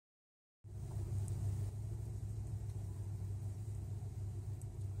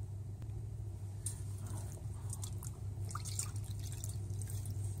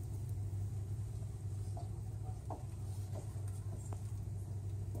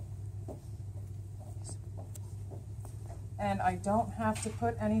And I don't have to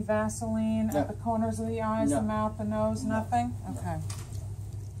put any Vaseline at the corners of the eyes, the mouth, the nose, nothing? Okay.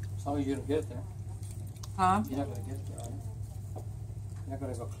 As long as you don't get it there. Huh? You're not going to get it there, are you? You're not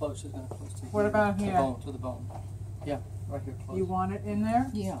going to go close. It's going to close to What about here? To the bone. Yeah, right here, close. You want it in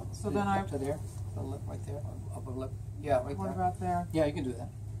there? Yeah. So then I... Up to there. The lip right there. Upper lip. Yeah, right there. What about there? Yeah, you can do that.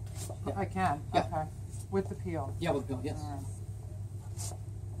 Yeah. I can? Yeah. Okay. With the peel? Yeah, with the peel, yes. All right.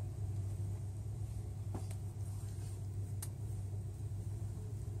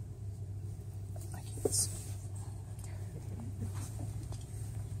 I can't see.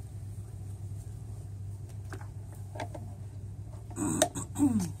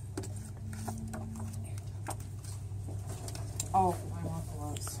 Oh, I want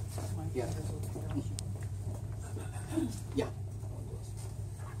gloves. My fingers will feel. Yeah.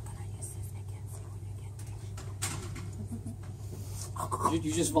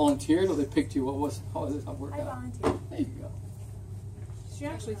 You just volunteered, or they picked you? How did that work out? I volunteered. There you go. She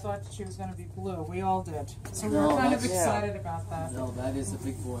actually thought she was going to be blue. We all did. So we were kind of excited about that. No, that is the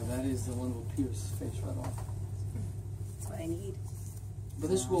big boy. That is the one that will pierce his face right off. That's what I need. But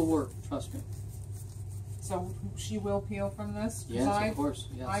this will work, trust me. So she will peel from this? Yes, of course.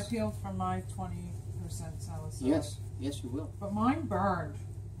 Yes. I peeled from my 20% salicylic. Yes, yes, you will. But mine burned.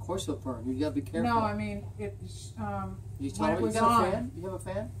 Of course it'll burn. You gotta be careful. No, I mean it. You when it was got a on. fan? You have a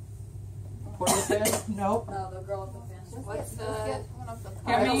fan? Portable fan? Nope. No, the girl with the fan. What's the one of the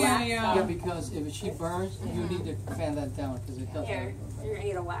Give me a, yeah, because if she burns, you need to fan that down because it doesn't. Here, you're gonna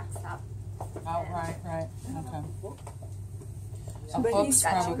get a wax top. Oh, right. Okay. But Books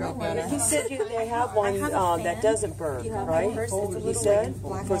probably better. he said they have one that doesn't burn, right? He said?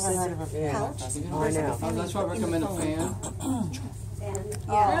 I've never heard of a fan. I know. That's why I recommend a fan.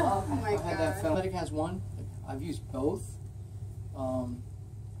 Yeah. Oh my I had that god. fan. Athletic has one. I've used both.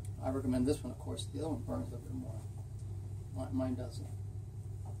 I recommend this one, of course. The other one burns a little bit more. Mine doesn't.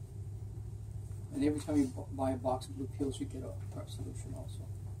 And every time you buy a box of blue peels, you get a part solution also.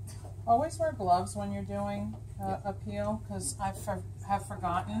 Always wear gloves when you're doing a peel, because I have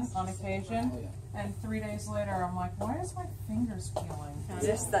forgotten on occasion. Oh, yeah. And 3 days later, I'm like, why is my fingers peeling?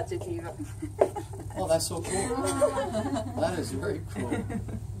 You're such a diva. Oh, that's so cool. That is very cool.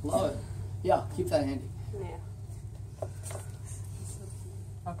 Love it. Yeah, keep that handy. Yeah.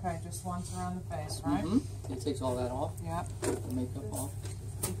 Okay, just once around the face, right? Mm-hmm. It takes all that off. Yep. The makeup off.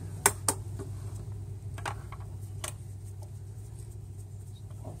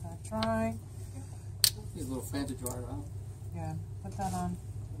 Let that dry. These little fans to dry out. Yeah, put that on.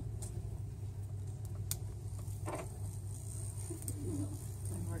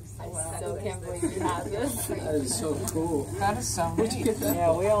 I still can't believe you have this. That is so cool. That is so Where'd you neat. get that?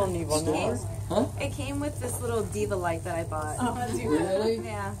 Yeah, we all need one of those. Huh? It came with this little diva light that I bought. Really?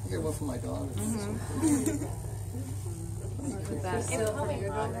 Yeah. I got one for my daughter. Look at that.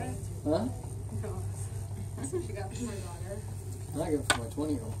 Huh? That's what she got for her daughter. I got it for my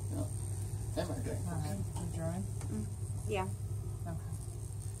 20-year-old. Yeah. That might be. All right, you dry? Yeah. Okay.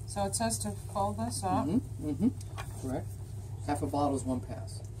 So it says to fold this up. Correct. Half a bottle is 1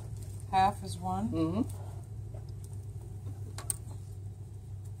 pass. Half is one.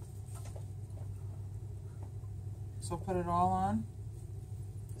 So put it all on.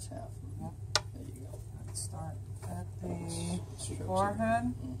 It's half. Yep. There you go. Let's start at the Strokes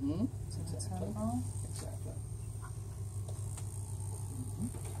forehead Mm-hmm. to the Exactly. temple. Exactly.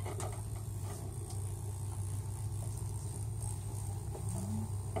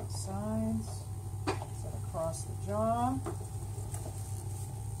 Sides. Set across the jaw.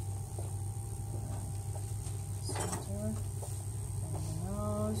 Center. And the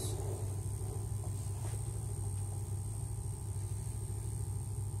nose.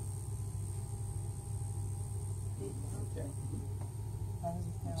 Okay. How does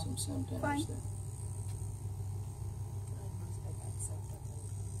it feel? Some damage Fine. there.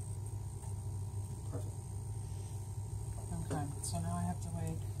 Perfect. Okay, so now I have to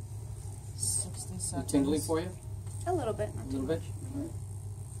wait 60 Is it seconds. tingling for you? A little bit. A little bit? All right.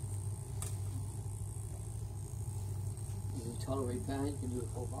 If you tolerate that, you can do a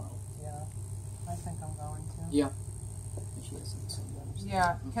whole bottle. Yeah, I think I'm going to. Yeah. And she has some damage.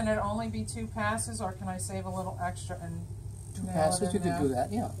 Yeah, can it only be 2 passes, or can I save a little extra and 2 nail passes, it you in could there? do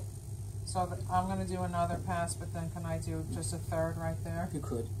that, yeah. So I'm going to do another pass, but then can I do just a third right there? You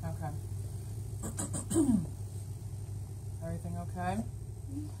could. Okay. Everything okay?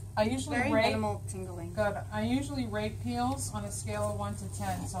 I usually Very rate. minimal tingling. Good. I usually rate peels on a scale of 1 to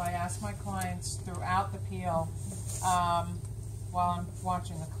 10. So I ask my clients throughout the peel, while I'm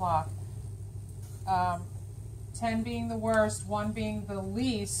watching the clock. 10 being the worst, 1 being the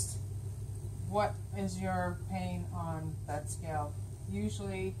least. what is your pain on that scale?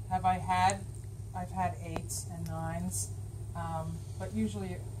 Usually, I've had 8s and 9s, but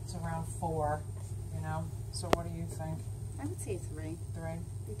usually it's around 4, you know? So what do you think? I would say 3. 3?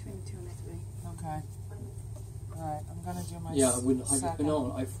 Between 2 and a 3. Okay. Alright, I'm going to do my Yeah, with second.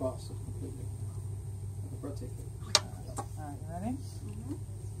 hydroquinone, I frosted completely. Like a birthday cake. Alright, you ready? Mm-hmm.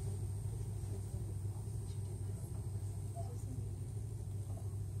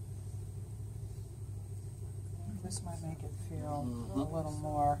 This might make it feel a little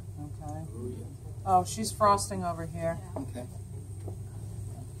more, okay? Oh, yeah. Oh, she's frosting over here. Okay.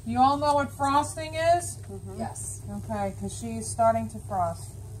 You all know what frosting is? Mm-hmm. Yes. Okay, because she's starting to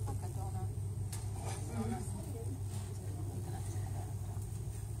frost.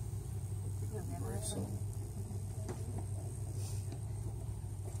 So,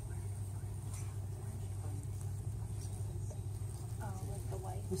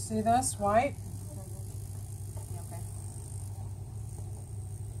 You see this, white?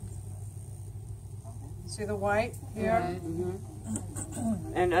 See the white here?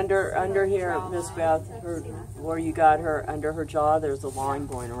 And under here, Miss Beth, where you got her, under her jaw, there's a line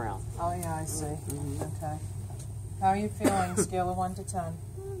going around. Oh yeah, I see. Okay. How are you feeling? Scale of 1 to 10.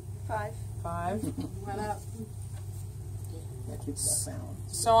 5. 5. Went up. yeah, keep that sound.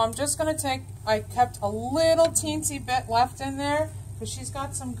 So I'm just going to take, I kept a little teensy bit left in there because she's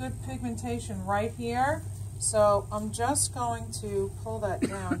got some good pigmentation right here. So I'm just going to pull that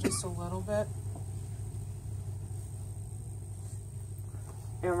down just a little bit.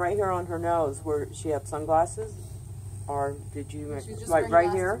 And right here on her nose, where she had sunglasses, or did you She's just right wearing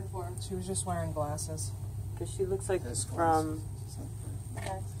here? glasses before. She was just wearing glasses. Because she looks like That's from.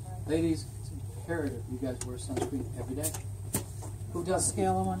 Ladies, it's imperative you guys wear sunscreen every day. Who does?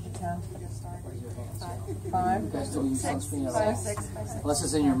 Scale of 1 to 10. Raise your hands. 5. You guys don't use sunscreen at 5, all? 6, 5, 6. Unless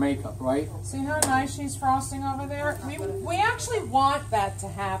it's in your makeup, right? See how nice she's frosting over there? We actually want that to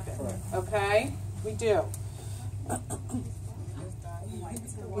happen, okay? We do.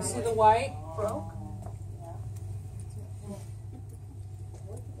 You see the white?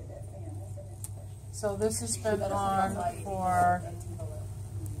 So this has been on for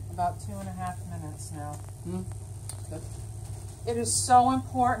about 2.5 minutes now. Good. It is so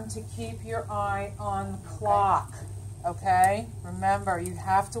important to keep your eye on the clock, okay? Remember, you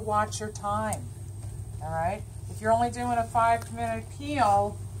have to watch your time, all right? If you're only doing a 5-minute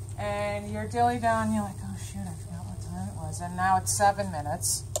peel and you're dilly-dallying, you're like, oh shoot, I forgot what time it was, and now it's 7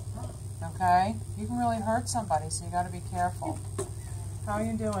 minutes, okay? You can really hurt somebody, so you got to be careful. How are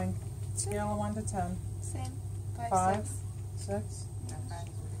you doing? Scale of 1 to 10. Same. 5, 5, 6. 6.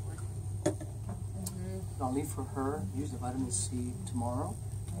 I'll leave for her, use the vitamin C tomorrow.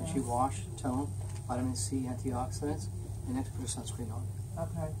 When she wash, tone, vitamin C, antioxidants, and next put her sunscreen on.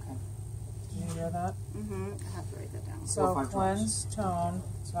 Okay. Did you hear that? Mm-hmm. I have to write that down. 4 or 5 cleanse, tone,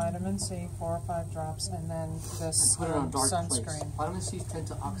 vitamin C, 4 or 5 drops, and then this Put it on a dark sunscreen. place. Vitamin C tend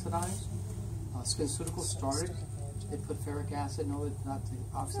to oxidize. SkinCeuticals started. They put ferric acid in order not to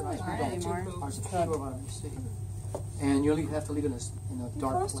oxidize. We don't. anymore. Ours is pure vitamin C. And you have to leave it in a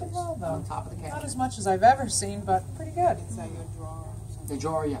dark frosted place. well, though. On top of the Not cabinet. as much as I've ever seen, but pretty good. The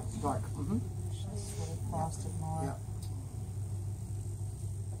jar, yeah, dark. Frosted more. Yeah.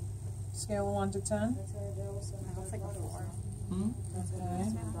 Scale of 1 to 10. It looks like a 4. Okay.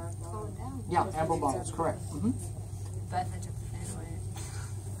 Slow it down. Yeah, amber bubbles, correct. But I took the fan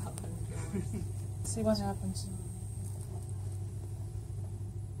away. See what happens.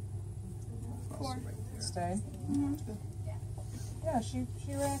 4. Stay. Yeah, she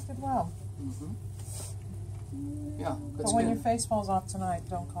reacted well. Yeah, good But when your skin. face falls off tonight,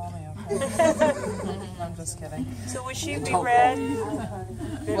 don't call me, okay? I'm just kidding. So will she be Don't red?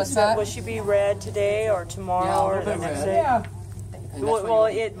 What's that? Will she be red today or tomorrow Yeah, a or little the bit next red. day? Yeah. And that's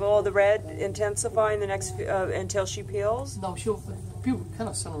why Will the red intensify in the next until she peels? no, she'll people kind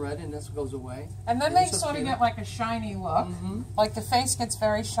of sun red and this goes away. And then And they it's just sort of skin. get like a shiny look. Like the face gets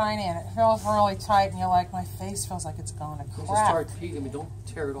very shiny and it feels really tight and you're like, my face feels like it's going to You just crack. start peeling, but don't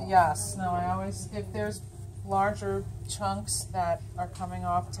tear it off. Yes, no, I always, if there's larger chunks that are coming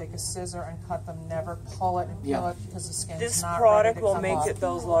off, take a scissor and cut them. Never pull it and peel Yeah. it because the skin's This not product ready to will come make off. it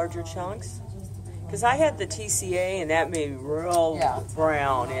those larger chunks? Because I had the TCA and that made me real Yeah.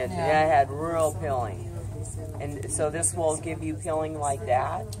 brown and Yeah. I had real peeling. And so this will give you peeling like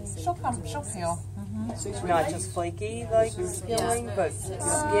that? She'll peel. Not just flaky like peeling, but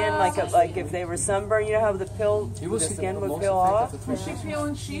skin like if they were sunburned, you know how the You will the see skin the would most peel effect off? after 3 Is she months.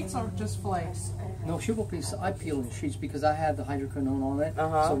 peeling sheets or just flakes? No, she will be. I peel in sheets because I had the hydroquinone on it.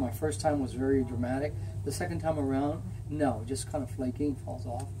 So my first time was very dramatic. The second time around, No, just kind of flaking, falls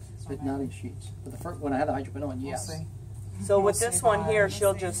off, but not in sheets. But the first, when I had the hydroquinone, yes. We'll see. So with We'll this see one why. here,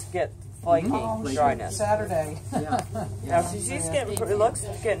 she'll just get flaking Oh, sure. dryness. Saturday. Yeah. Now, she's getting, it looks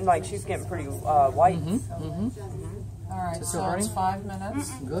getting like she's getting pretty white. All right, Is it so burning? it's 5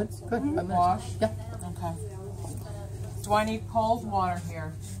 minutes. Good, good. 5 minutes. Wash. Yeah. Okay. Do I need cold water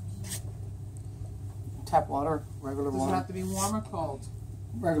here? Tap water, regular Does it water. have to be warm or cold?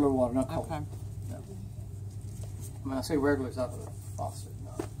 Regular water, not cold. Okay. When I say regular, it's out of the faucet,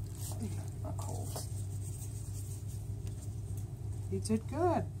 not cold. You did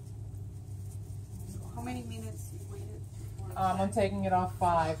good. How many minutes you waited? I'm taking it off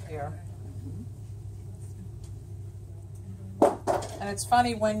 5 here. And it's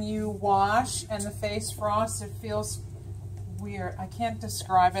funny, when you wash and the face frosts, it feels weird. I can't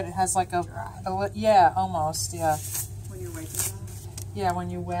describe it. It has like a yeah, almost, yeah. When you're wiping it off? Yeah, when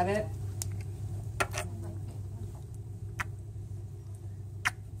you wet it.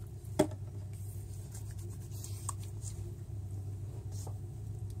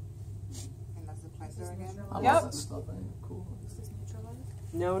 And that's the cleanser again? I Yep. love that stuff. Ain't it cool? Is this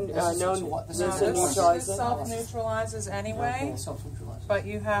neutralized? No, This is no, this no, is no, This neutralizer. self-neutralizes anyway, Yeah, self-neutralizing. but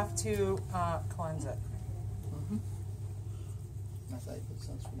you have to cleanse it. That's how you put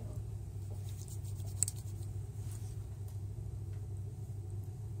sunscreen on.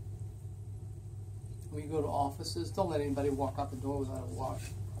 When you go to offices, don't let anybody walk out the door without a wash,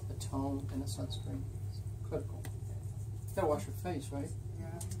 a tone, and a sunscreen. It's critical. You gotta wash your face, right? Yeah.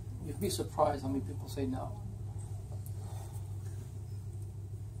 You'd be surprised how many people say no.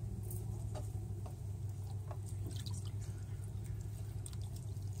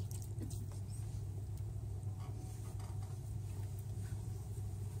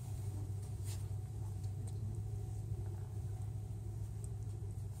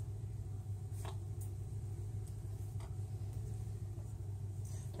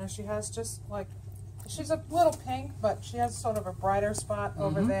 Now she has just like, she's a little pink, but she has sort of a brighter spot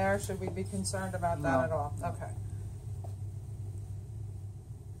over there. Should we be concerned about that No. at all? Okay.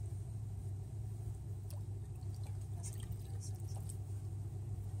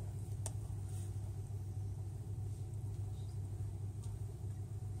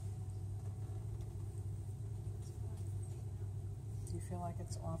 Do you feel like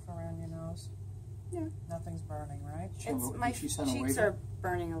it's off around your nose? Yeah. Nothing's burning, right? It's my She sent a cheeks waiver. are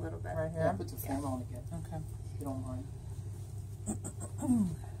burning a little bit. Right Yeah, here? put the fan on again, Okay. if you don't mind.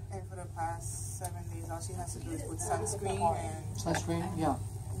 And for the past 7 days, all she has to do is put sunscreen and Sunscreen, yeah.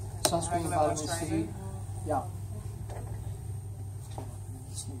 Sunscreen, regular vitamin C, moisturizer. yeah.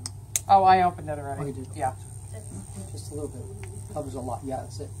 Oh, I opened it already. Oh, you did? Yeah. Just a little bit. Covers a lot. Yeah,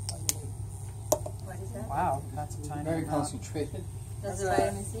 that's it. What is that? Wow, that's a tiny Very amount. concentrated. That's the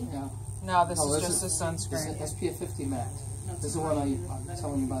vitamin C? Yeah. No, this No, is this just a This sunscreen. is SPF 50 matte. This is the one I'm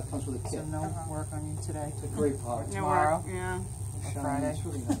telling you about. It comes with a So kit. no work on you today. It's a great product. No Tomorrow. work. Yeah. Shiny. Friday. It's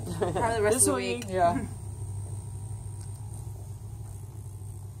really nice. Probably the rest This of the week. week. Yeah.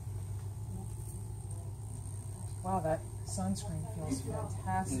 Wow, that sunscreen feels It is a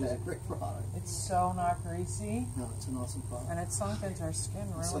fantastic. great product. It's so not greasy, No, it's an awesome product. and it's sunk into our skin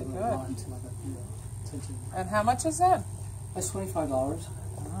It's really like good. a until I got the tinted. And how much is that? That's $25.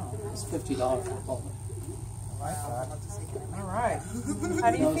 Oh, It's $50 for the public. I like that. All right.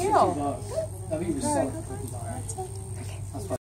 How do you No, it's feel? $50. Now we resell it for $50. That's why